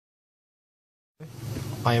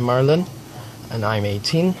I'm Marlon, and I'm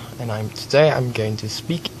 18, and today I'm going to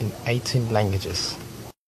speak in 18 languages.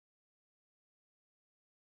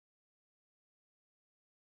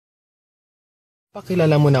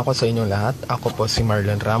 Pakilala muna ako sa inyong lahat. Ako po si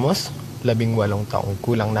Marlon Ramos, 18 taong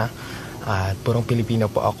kulang na, at purong Pilipino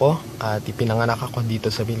po ako, at ipinanganak ako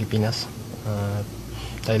dito sa Pilipinas.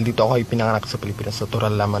 Dahil dito ako ipinanganak sa Pilipinas,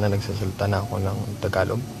 natural lamang na nagsasalita na ako ng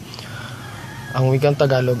Tagalog. Ang wikang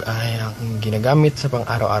Tagalog ay aking ginagamit sa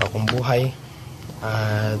pang-araw-araw kong buhay.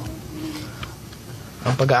 At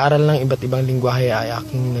ang pag-aaral ng iba't ibang lengguwahe ay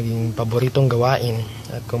aking naging paboritong gawain.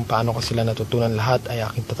 At kung paano ko sila natutunan lahat ay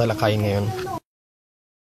aking tatalakayin ngayon.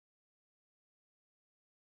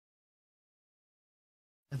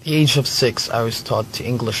 At the age of 6, I was taught the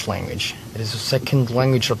English language. It is the second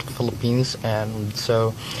language of the Philippines, and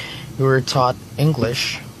so we were taught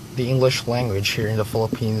English, the English language here in the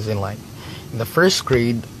Philippines in the first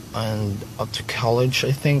grade and up to college,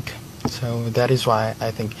 I think. So that is why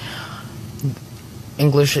I think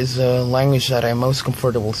English is a language that I'm most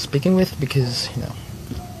comfortable speaking with, because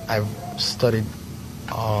I've studied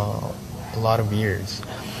a lot of years.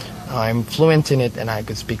 I'm fluent in it, and I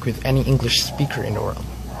could speak with any English speaker in the world.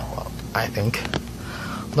 Well, I think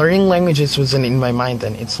learning languages wasn't in my mind,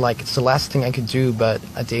 and it's the last thing I could do. But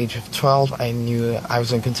at the age of 12, I knew I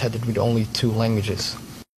wasn't contented with only 2 languages.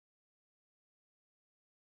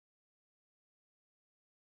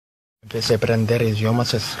 Empecé a aprender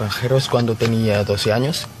idiomas extranjeros cuando tenía 12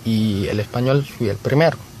 años y el español fui el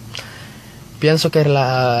primero. Pienso que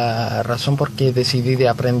la razón por qué decidí de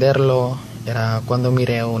aprenderlo era cuando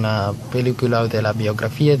miré una película de la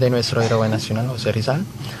biografía de nuestro héroe nacional, José Rizal.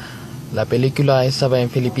 La película estaba en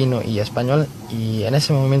filipino y español, y en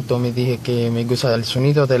ese momento me dije que me gusta el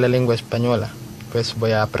sonido de la lengua española, pues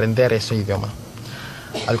voy a aprender ese idioma.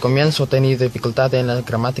 Al comienzo tenía dificultad en la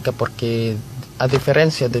gramática porque, a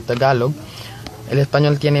diferencia de Tagalog, el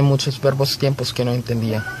español tiene muchos verbos tiempos que no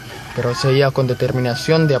entendía, pero seguía con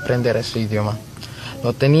determinación de aprender ese idioma.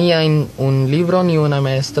 No tenía un libro ni una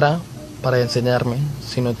maestra para enseñarme,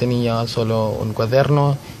 sino tenía solo un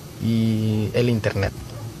cuaderno y el internet.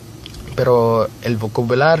 Pero el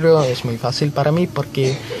vocabulario es muy fácil para mí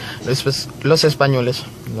porque los españoles,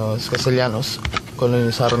 los castellanos,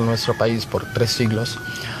 colonizaron nuestro país por 3 siglos.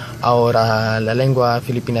 Ahora la lengua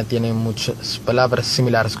filipina tiene muchas palabras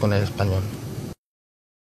similares con el español.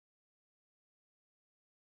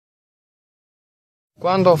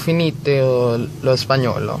 Quando ho finito lo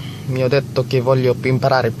spagnolo, mi ho detto che voglio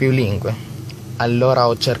imparare più lingue. Allora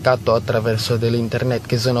ho cercato attraverso dell'internet,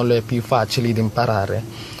 che sono le più facili da imparare.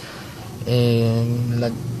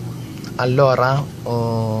 Allora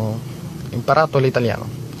ho imparato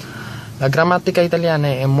l'italiano. La grammatica italiana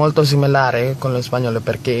è molto similare con lo spagnolo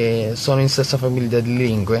perché sono in stessa famiglia di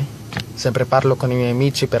lingue. Sempre parlo con i miei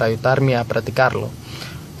amici per aiutarmi a praticarlo.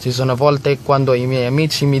 Ci sono volte quando i miei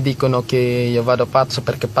amici mi dicono che io vado pazzo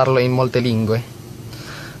perché parlo in molte lingue.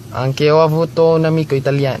 Anche ho avuto un amico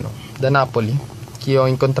italiano da Napoli che ho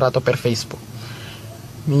incontrato per Facebook.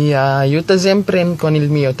 Mi aiuta sempre con il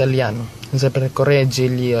mio italiano, sempre corregge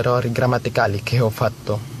gli errori grammaticali che ho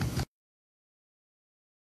fatto.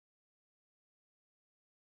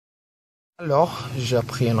 Alors, j'ai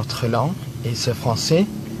appris une autre langue, et c'est français.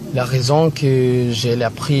 La raison que je l'ai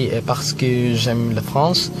appris est parce que j'aime la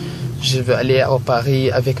France. Je veux aller au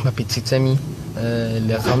Paris avec ma petite amie.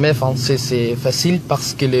 Le grammaire français, c'est facile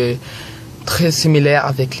parce qu'il est très similaire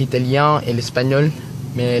avec l'italien et l'espagnol.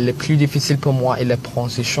 Mais le plus difficile pour moi est la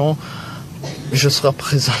prononciation. Je serai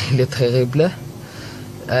présent, il est terrible.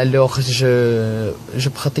 Alors, je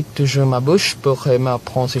pratique toujours ma bouche pour que ma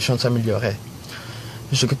prononciation s'améliorer.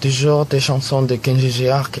 J'écoute toujours des chansons de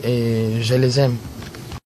Kanyang et je les aime.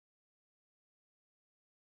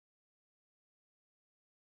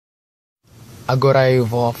 Agora eu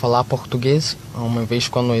vou falar português. Uma vez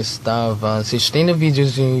quando eu estava assistindo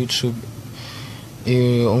vídeos no YouTube,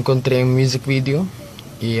 eu encontrei um music video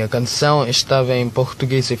e a canção estava em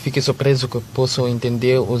português e fiquei surpreso que posso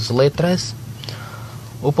entender as letras.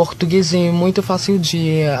 O português é muito fácil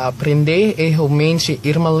de aprender e realmente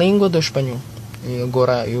é uma língua do espanhol. E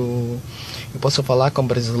agora eu posso falar com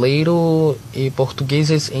brasileiro e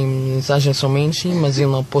portugueses em mensagem somente, mas eu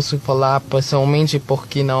não posso falar pessoalmente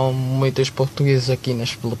porque não muitos portugueses aqui nas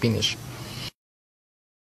Filipinas.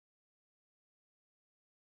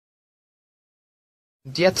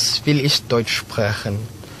 Jetzt will ich Deutsch sprechen.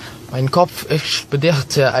 Mein Kopf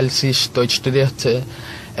explodierte, als ich Deutsch studierte.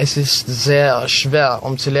 Es ist sehr schwer,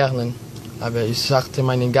 zu lernen, aber ich sagte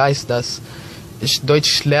meinem Geist, dass ich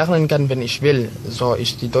Deutsch lernen kann, wenn ich will, so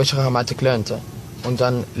ich die deutsche Grammatik lernte. Und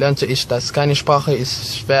dann lernte ich, dass keine Sprache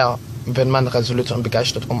ist schwer wenn man resolut und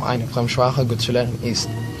begeistert eine Fremdsprache gut zu lernen ist.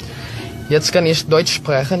 Jetzt kann ich Deutsch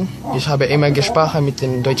sprechen. Ich habe immer gesprochen mit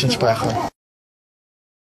den deutschen Sprachen.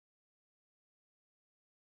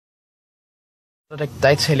 Dat ik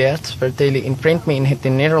Duits geleerd, vertel ik in print me in het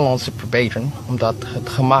Nederlands te proberen, omdat het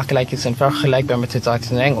gemakkelijk is en vergelijkbaar met het Duits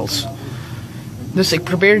en Engels. Dus ik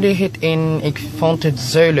probeerde het en ik vond het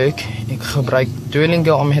zo leuk. Ik gebruik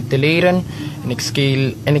Duolingo om het te leren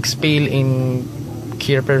en ik speel een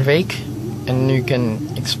keer per week. En nu kan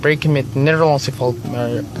ik spreken met Nederlandse volk,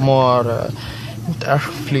 maar niet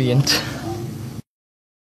erg vloeiend.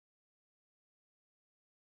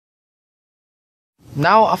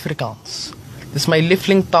 Nou Afrikaans. Het is mijn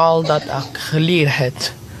lievelingstaal dat ik geleerd heb.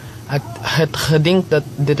 Ik had gedacht dat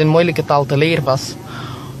dit een moeilijke taal te leren was.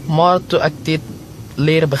 Maar toen ik dit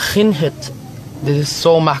leren begin had, dit is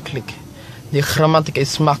zo makkelijk. Die grammatica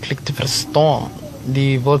is makkelijk te verstaan.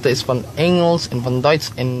 Die woorden is van Engels en van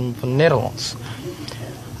Duits en van Nederlands.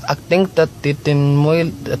 Ik denk dat dit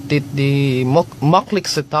de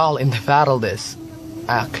makkelijkste taal in de wereld is.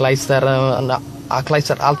 Ik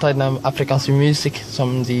luister altijd naar Afrikaanse muziek,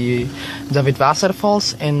 zoals die David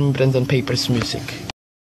Wasserfalls en Brendan Papers muziek.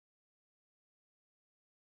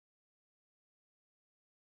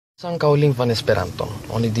 Isang kauling van Esperanto,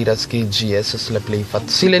 oni diras ke ĝi estas la plej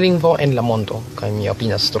facila lingvo en la mondo, kaj mi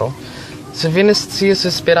opinias tro. Se vi ne scias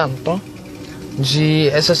Esperanto,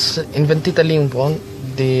 ĝi estas inventita lingvo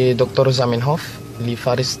de Dr. Zamenhof. Li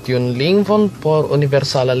faris tiun lingvon por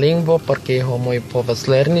universala lingvo, por ke homoj povas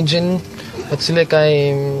lerni ĝin facile kaj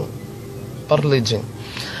paroli ĝin.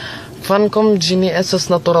 Kvankam ĝi ne estas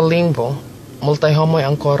natura lingvo, multaj homoj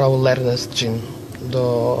ankoraŭ lernas ĝin. Do,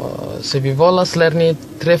 se vi volas lerni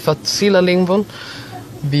tre facila lingvon,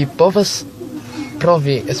 vi povas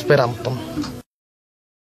provi Esperanton.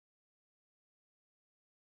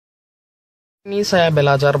 Ini saya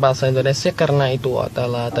belajar bahasa Indonesia karena itu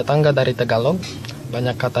adalah tetangga dari Tagalog.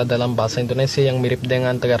 Banyak kata dalam bahasa Indonesia yang mirip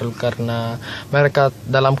dengan Tagalog karena mereka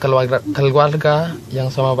dalam keluarga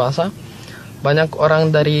yang sama bahasa. Banyak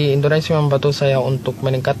orang dari Indonesia membantu saya untuk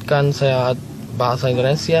meningkatkan saya bahasa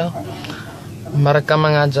Indonesia. Mereka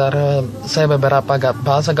mengajar saya beberapa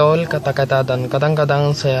bahasa gaul, kata-kata, dan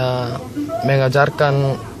kadang-kadang saya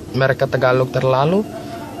mengajarkan mereka Tagalog terlalu.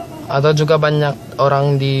 Ada juga banyak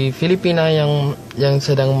orang di Filipina yang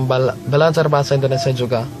sedang belajar bahasa Indonesia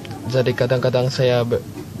juga. Jadi kadang-kadang saya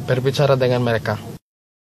berbicara dengan mereka.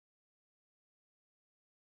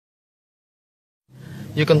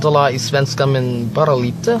 Jag kan tala i svenska men bara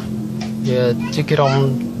lite. Jag tycker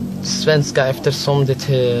om svenska eftersom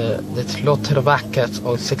det låter vackert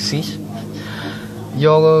och sexigt.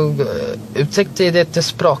 Jag upptäckte detta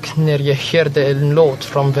språk när jag hörde en låt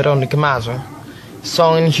från Veronica Maggio.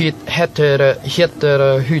 Sången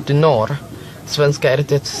heter Hute norr. Svenska är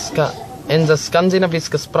det enda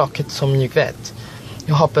skandinaviska språket som jag vet.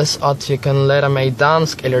 Jag hoppas att jag kan lära mig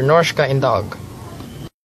dansk eller norska en dag.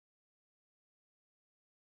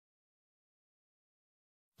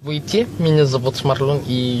 Здравствуйте, меня зовут Marlon,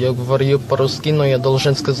 и я говорю по-русски, но я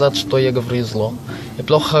должен сказать, что я говорю зло. Я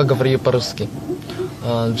плохо говорю по-русски.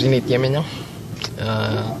 Извините меня.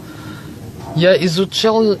 Я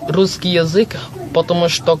изучал русский язык, потому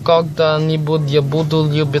что когда-нибудь я буду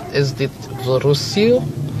любить ездить в Россию.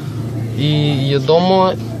 И я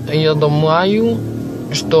думаю,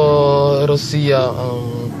 что Россия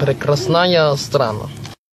прекрасная страна.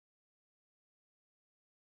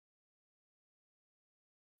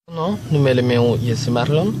 Numele meu este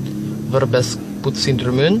Marlon, vorbesc puțin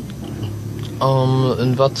român, am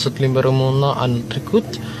învățat limba română anul trecut,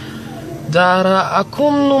 dar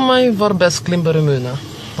acum nu mai vorbesc limba română.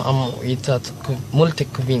 Am uitat multe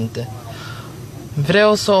cuvinte.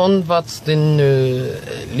 Vreau să învăț din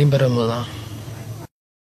limba română.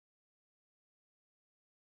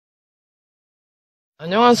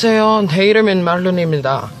 안녕하세요. 내 이름은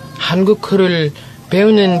말론입니다. 한국어를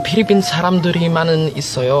배우는 필리핀 사람들이 많은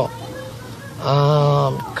있어요.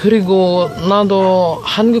 그리고 나도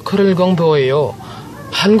한국어를 공부해요.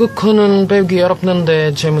 한국어는 배우기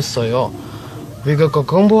어렵는데 재밌어요. 외국어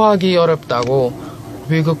공부하기 어렵다고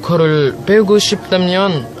외국어를 배우고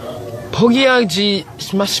싶다면 포기하지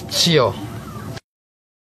마십시오.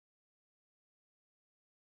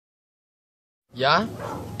 Ja,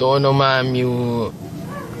 to nomam ju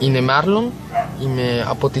ine Marlon, ime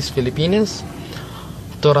apotis Filipinas.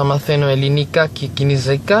 Τώρα μαθαίνω ελληνικά και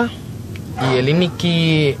κινέζικα. Η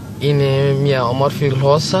ελληνική είναι μια όμορφη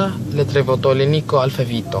γλώσσα. Λατρεύω το ελληνικό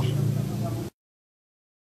αλφαβήτο.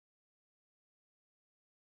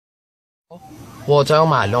我叫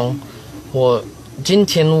马龙，今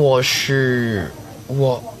天我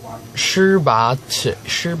是吧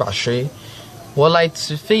谁？我来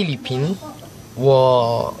自菲律宾，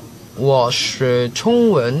我是中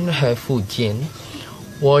文和福建，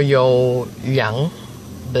我有2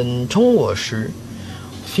本中国史。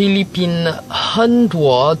菲律宾很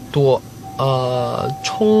多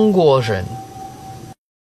中国人。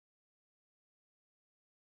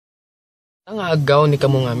Ang agaw ni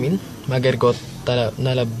kamong amin, magergot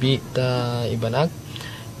nalabi ta ibanag,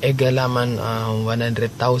 egalaman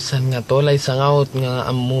 100,000 nga tolay sa ngaut nga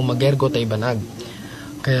amu magergot ta ibanag.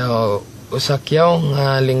 Kaya usakyaw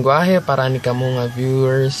nga lengguwahe para ni kamo nga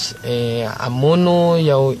viewers amuno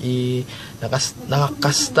yaw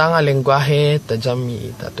nakakasta nga lengguwahe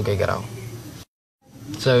tajami tatugay garaw.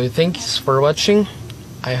 So thanks for watching.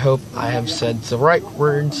 I hope I have said the right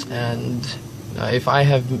words, and if I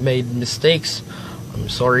have made mistakes, I'm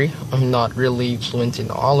sorry. I'm not really fluent in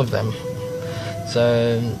all of them,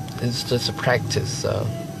 so it's just a practice. So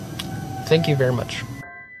thank you very much.